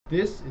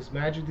This is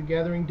Magic the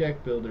Gathering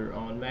Deck Builder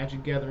on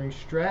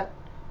MagicGatheringStrat,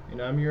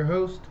 and I'm your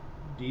host,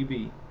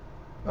 DB.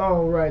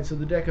 Alright, so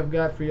the deck I've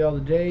got for y'all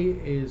today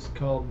is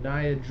called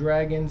Naya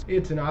Dragons.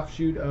 It's an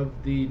offshoot of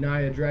the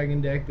Naya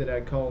Dragon deck that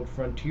I called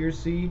Frontier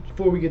Siege.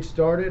 Before we get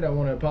started, I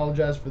want to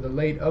apologize for the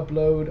late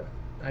upload.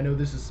 I know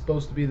this is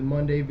supposed to be the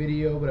Monday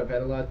video, but I've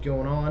had a lot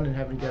going on and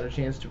haven't got a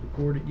chance to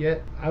record it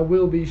yet. I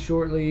will be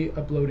shortly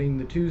uploading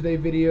the Tuesday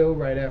video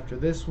right after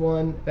this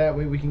one. That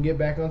way we can get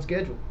back on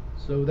schedule.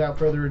 So without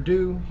further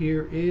ado,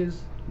 here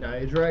is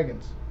Naya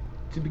Dragons.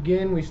 To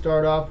begin, we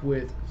start off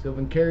with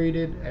Sylvan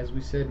Caryatid. As we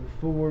said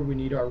before, we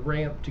need our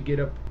ramp to get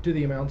up to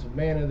the amounts of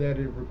mana that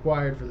is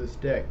required for this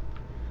deck.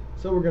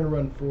 So we're going to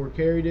run 4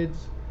 Caryatids,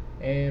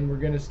 and we're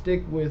going to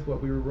stick with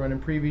what we were running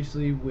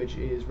previously, which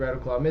is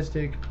Rattleclaw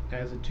Mystic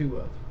as a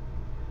 2-of.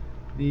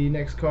 The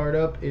next card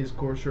up is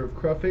Courser of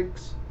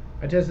Kruphix.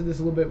 I tested this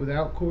a little bit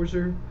without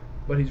Courser,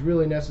 but he's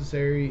really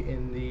necessary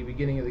in the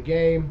beginning of the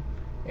game,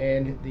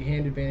 and the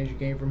hand advantage you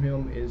gain from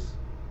him is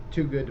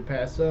too good to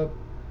pass up,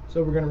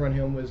 so we're going to run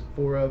him with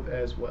 4-of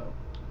as well.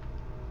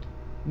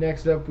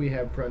 Next up we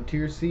have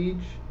Frontier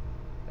Siege.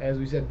 As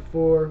we said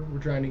before, we're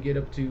trying to get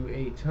up to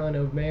a ton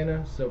of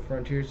mana, so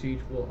Frontier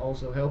Siege will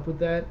also help with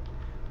that.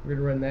 We're going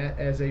to run that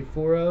as a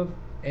 4-of,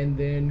 and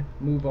then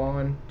move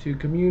on to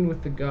Commune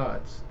with the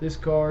Gods. This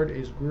card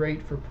is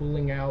great for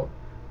pulling out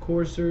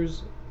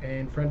Coursers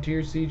and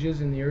Frontier Sieges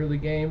in the early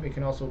game. It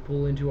can also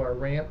pull into our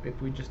ramp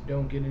if we just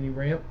don't get any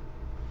ramp.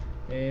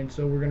 And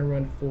so we're going to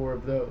run 4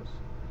 of those.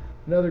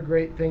 Another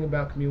great thing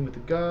about Commune with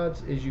the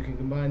Gods is you can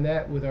combine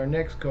that with our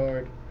next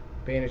card,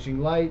 Banishing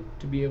Light,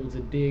 to be able to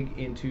dig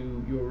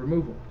into your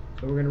removal.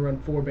 So we're going to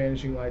run 4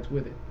 Banishing Lights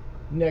with it.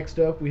 Next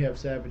up we have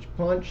Savage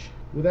Punch.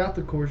 Without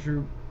the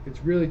Courser,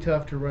 it's really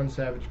tough to run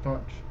Savage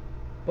Punch.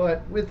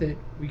 But with it,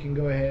 we can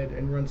go ahead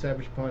and run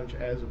Savage Punch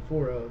as a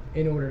 4-of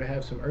in order to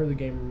have some early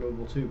game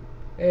removal too.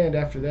 And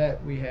after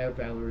that we have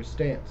Valorous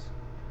Stance.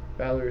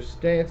 Valorous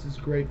Stance is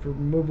great for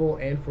removal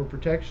and for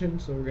protection,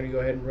 so we're going to go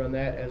ahead and run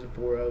that as a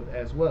 4-of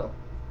as well.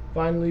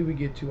 Finally, we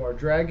get to our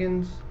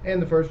dragons,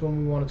 and the first one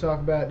we want to talk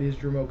about is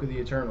Dromoka the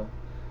Eternal.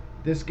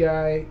 This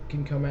guy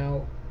can come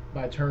out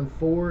by turn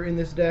 4 in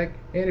this deck,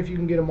 and if you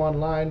can get him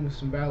online with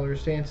some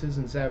Valorous Stances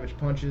and Savage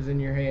Punches in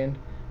your hand,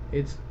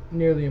 it's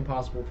nearly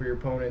impossible for your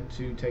opponent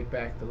to take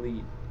back the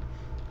lead.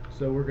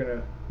 So we're going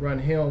to run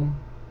him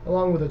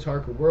along with a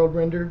Tarkir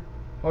Worldrender.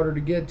 Harder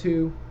to get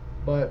to,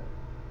 but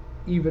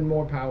even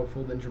more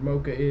powerful than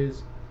Dromoka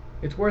is.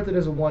 It's worth it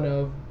as a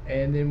 1-of,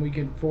 and then we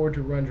can afford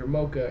to run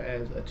Dromoka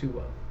as a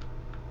 2-of.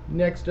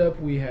 Next up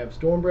we have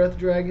Stormbreath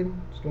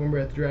Dragon.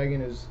 Stormbreath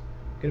Dragon is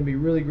going to be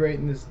really great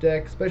in this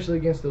deck, especially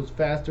against those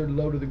faster,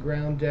 low to the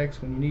ground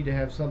decks when you need to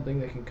have something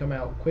that can come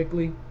out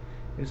quickly.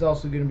 It's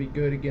also going to be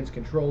good against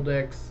control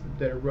decks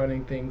that are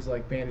running things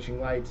like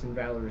Banishing Lights and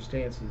Valorous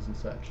Stances and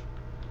such.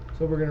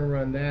 So we're going to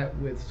run that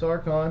with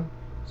Sarkhan.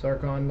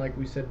 Sarkhan, like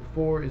we said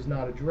before, is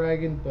not a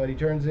dragon, but he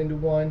turns into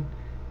one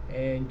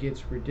and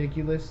gets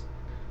ridiculous.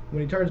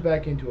 When he turns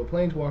back into a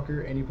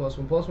planeswalker, any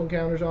 +1/+1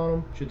 counters on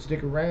him should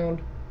stick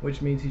around,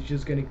 which means he's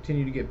just going to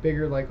continue to get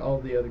bigger like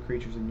all the other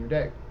creatures in your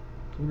deck.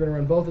 We're going to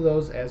run both of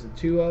those as a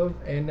 2-of,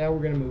 and now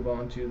we're going to move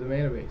on to the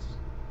mana base.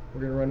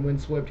 We're going to run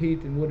Windswept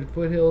Heath and Wooded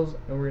Foothills,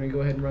 and we're going to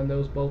go ahead and run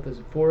those both as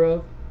a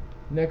 4-of.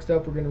 Next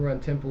up, we're going to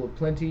run Temple of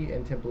Plenty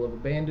and Temple of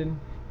Abandon.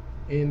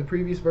 In the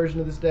previous version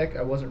of this deck,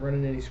 I wasn't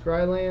running any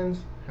Scrylands.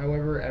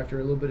 However, after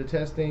a little bit of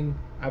testing,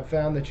 I've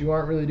found that you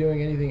aren't really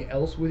doing anything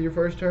else with your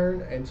first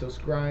turn, and so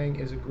scrying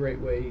is a great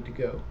way to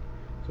go.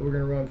 So we're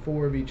going to run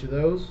 4 of each of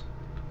those.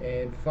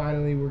 And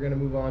finally, we're going to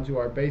move on to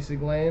our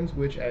basic lands,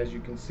 which, as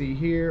you can see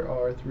here,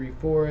 are 3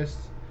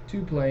 forests,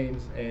 2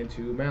 plains, and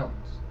 2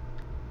 mountains.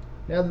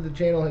 Now that the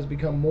channel has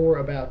become more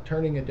about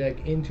turning a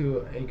deck into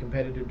a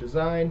competitive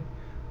design,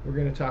 we're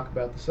going to talk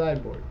about the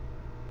sideboard.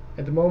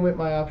 At the moment,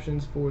 my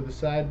options for the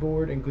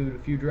sideboard include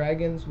a few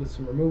dragons with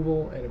some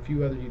removal and a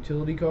few other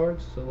utility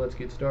cards, so let's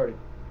get started.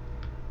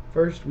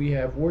 First, we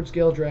have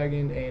Wardscale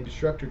Dragon and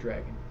Destructor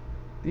Dragon.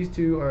 These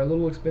two are a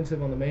little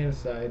expensive on the mana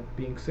side,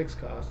 being 6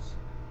 costs.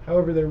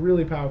 However, they're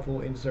really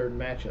powerful in certain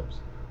matchups.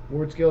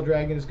 Wardscale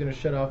Dragon is going to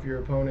shut off your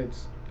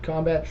opponent's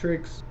combat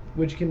tricks,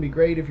 which can be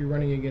great if you're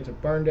running against a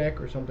burn deck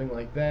or something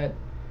like that.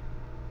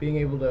 Being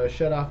able to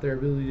shut off their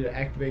ability to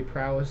activate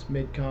prowess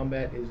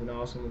mid-combat is an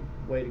awesome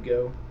way to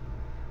go.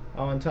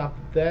 On top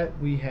of that,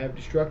 we have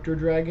Destructor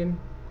Dragon.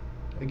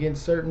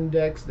 Against certain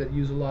decks that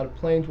use a lot of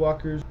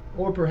planeswalkers,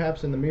 or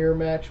perhaps in the mirror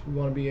match, we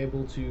want to be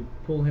able to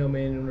pull him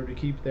in order to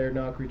keep their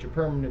non-creature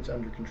permanents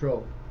under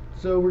control.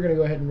 So we're going to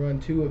go ahead and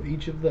run 2 of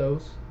each of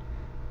those.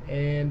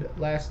 And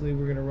lastly,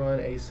 we're going to run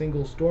a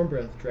single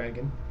Stormbreath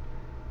Dragon.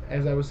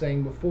 As I was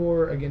saying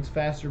before, against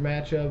faster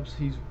matchups,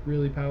 he's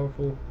really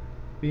powerful.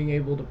 Being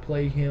able to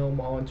play him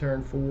on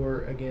turn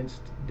 4 against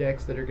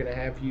decks that are going to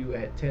have you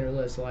at 10 or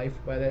less life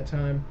by that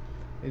time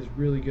is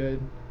really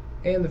good,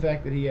 and the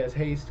fact that he has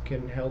haste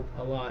can help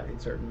a lot in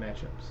certain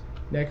matchups.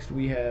 Next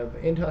we have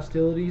End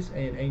Hostilities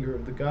and Anger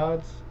of the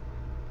Gods.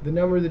 The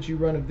number that you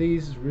run of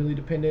these is really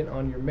dependent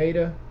on your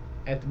meta.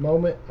 At the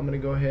moment, I'm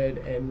going to go ahead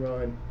and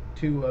run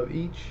 2 of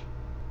each.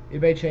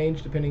 It may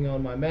change depending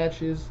on my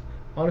matches.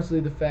 Honestly,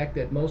 the fact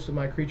that most of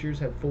my creatures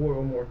have 4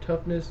 or more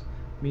toughness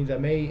means I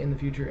may in the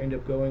future end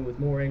up going with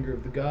more Anger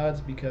of the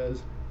Gods,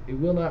 because it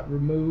will not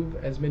remove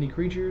as many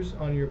creatures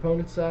on your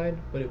opponent's side,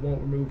 but it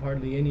won't remove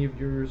hardly any of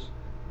yours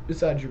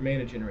besides your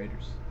mana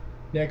generators.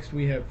 Next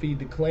we have Feed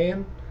the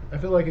Clan. I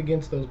feel like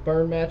against those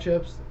burn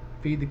matchups,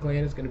 Feed the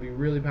Clan is going to be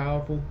really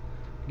powerful.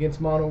 Against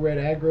mono red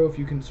aggro, if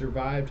you can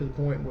survive to the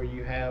point where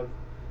you have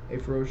a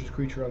ferocious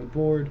creature on the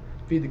board,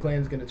 Feed the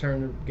Clan is going to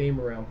turn the game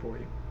around for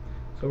you.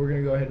 So we're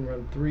going to go ahead and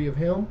run 3 of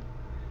him.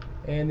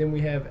 And then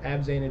we have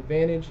Abzan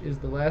Advantage is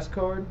the last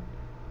card,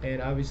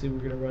 and obviously we're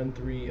going to run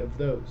 3 of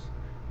those.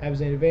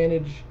 Abzan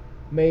Advantage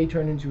may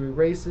turn into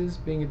Erases.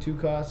 Being a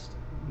 2-cost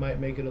might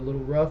make it a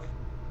little rough.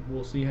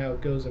 We'll see how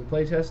it goes in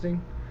playtesting.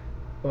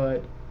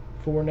 But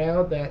for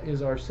now, that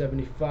is our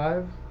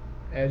 75.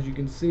 As you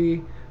can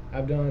see,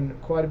 I've done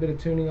quite a bit of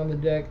tuning on the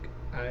deck.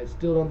 I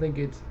still don't think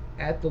it's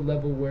at the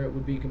level where it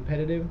would be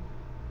competitive,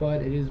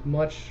 but it is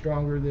much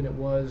stronger than it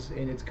was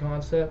in its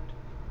concept.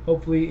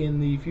 Hopefully in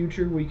the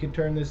future we can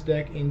turn this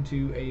deck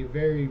into a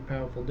very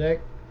powerful deck.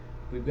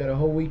 We've got a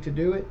whole week to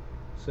do it,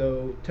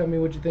 so tell me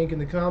what you think in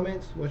the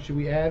comments. What should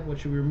we add? What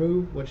should we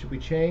remove? What should we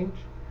change?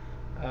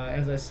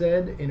 As I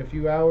said, in a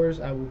few hours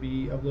I will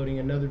be uploading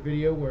another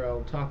video where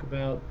I'll talk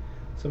about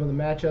some of the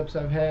matchups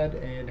I've had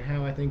and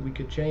how I think we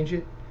could change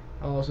it.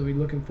 I'll also be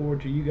looking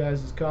forward to you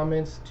guys'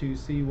 comments to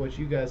see what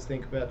you guys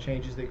think about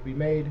changes that could be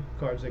made,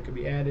 cards that could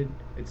be added,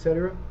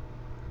 etc.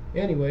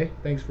 Anyway,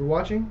 thanks for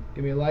watching.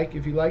 Give me a like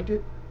if you liked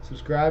it.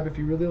 Subscribe if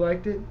you really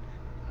liked it.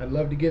 I'd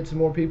love to get some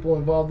more people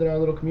involved in our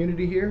little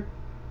community here.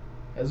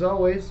 As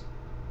always,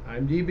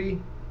 I'm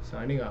DB,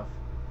 signing off.